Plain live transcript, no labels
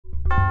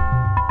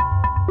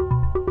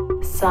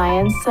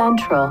Science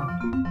Central.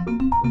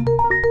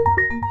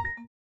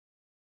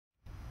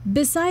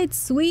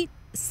 Besides sweet,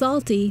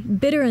 salty,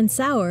 bitter, and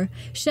sour,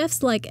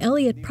 chefs like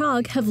Elliot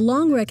Prague have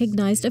long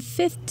recognized a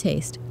fifth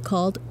taste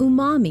called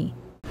umami.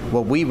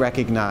 What we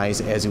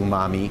recognize as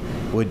umami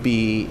would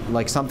be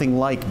like something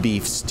like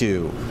beef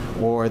stew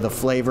or the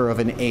flavor of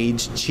an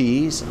aged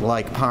cheese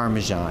like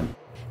Parmesan.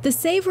 The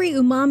savory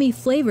umami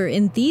flavor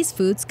in these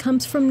foods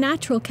comes from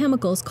natural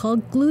chemicals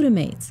called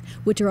glutamates,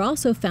 which are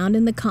also found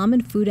in the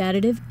common food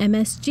additive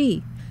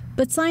MSG.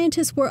 But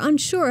scientists were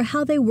unsure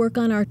how they work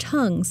on our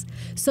tongues,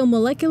 so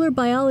molecular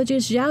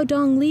biologist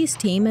Xiaodong Li's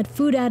team at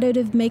food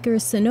additive maker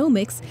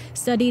Synomics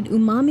studied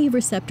umami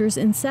receptors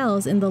in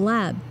cells in the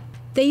lab.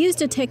 They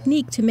used a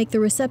technique to make the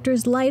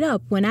receptors light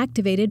up when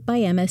activated by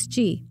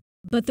MSG.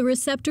 But the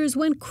receptors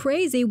went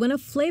crazy when a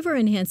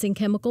flavor-enhancing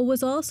chemical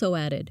was also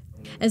added.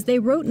 As they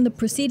wrote in the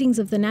Proceedings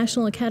of the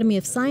National Academy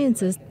of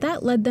Sciences,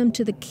 that led them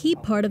to the key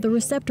part of the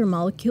receptor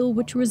molecule,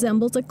 which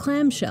resembles a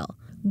clamshell.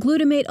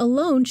 Glutamate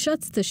alone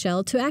shuts the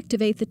shell to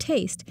activate the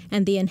taste,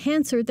 and the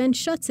enhancer then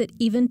shuts it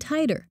even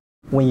tighter.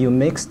 When you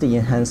mix the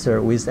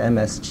enhancer with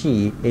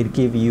MSG, it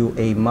gives you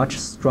a much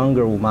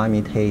stronger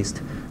umami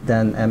taste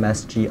than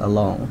MSG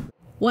alone.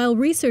 While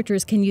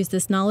researchers can use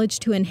this knowledge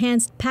to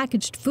enhance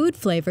packaged food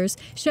flavors,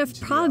 Chef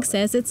Prague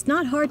says it's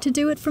not hard to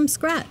do it from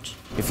scratch.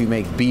 If you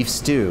make beef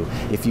stew,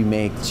 if you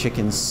make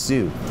chicken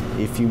soup,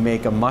 if you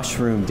make a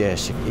mushroom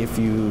dish, if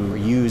you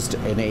used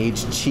an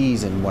aged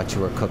cheese in what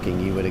you were cooking,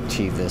 you would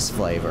achieve this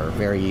flavor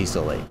very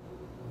easily.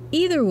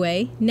 Either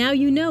way, now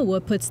you know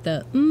what puts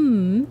the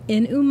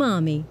in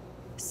umami.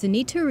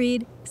 Sunita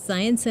Reed,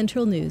 Science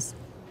Central News.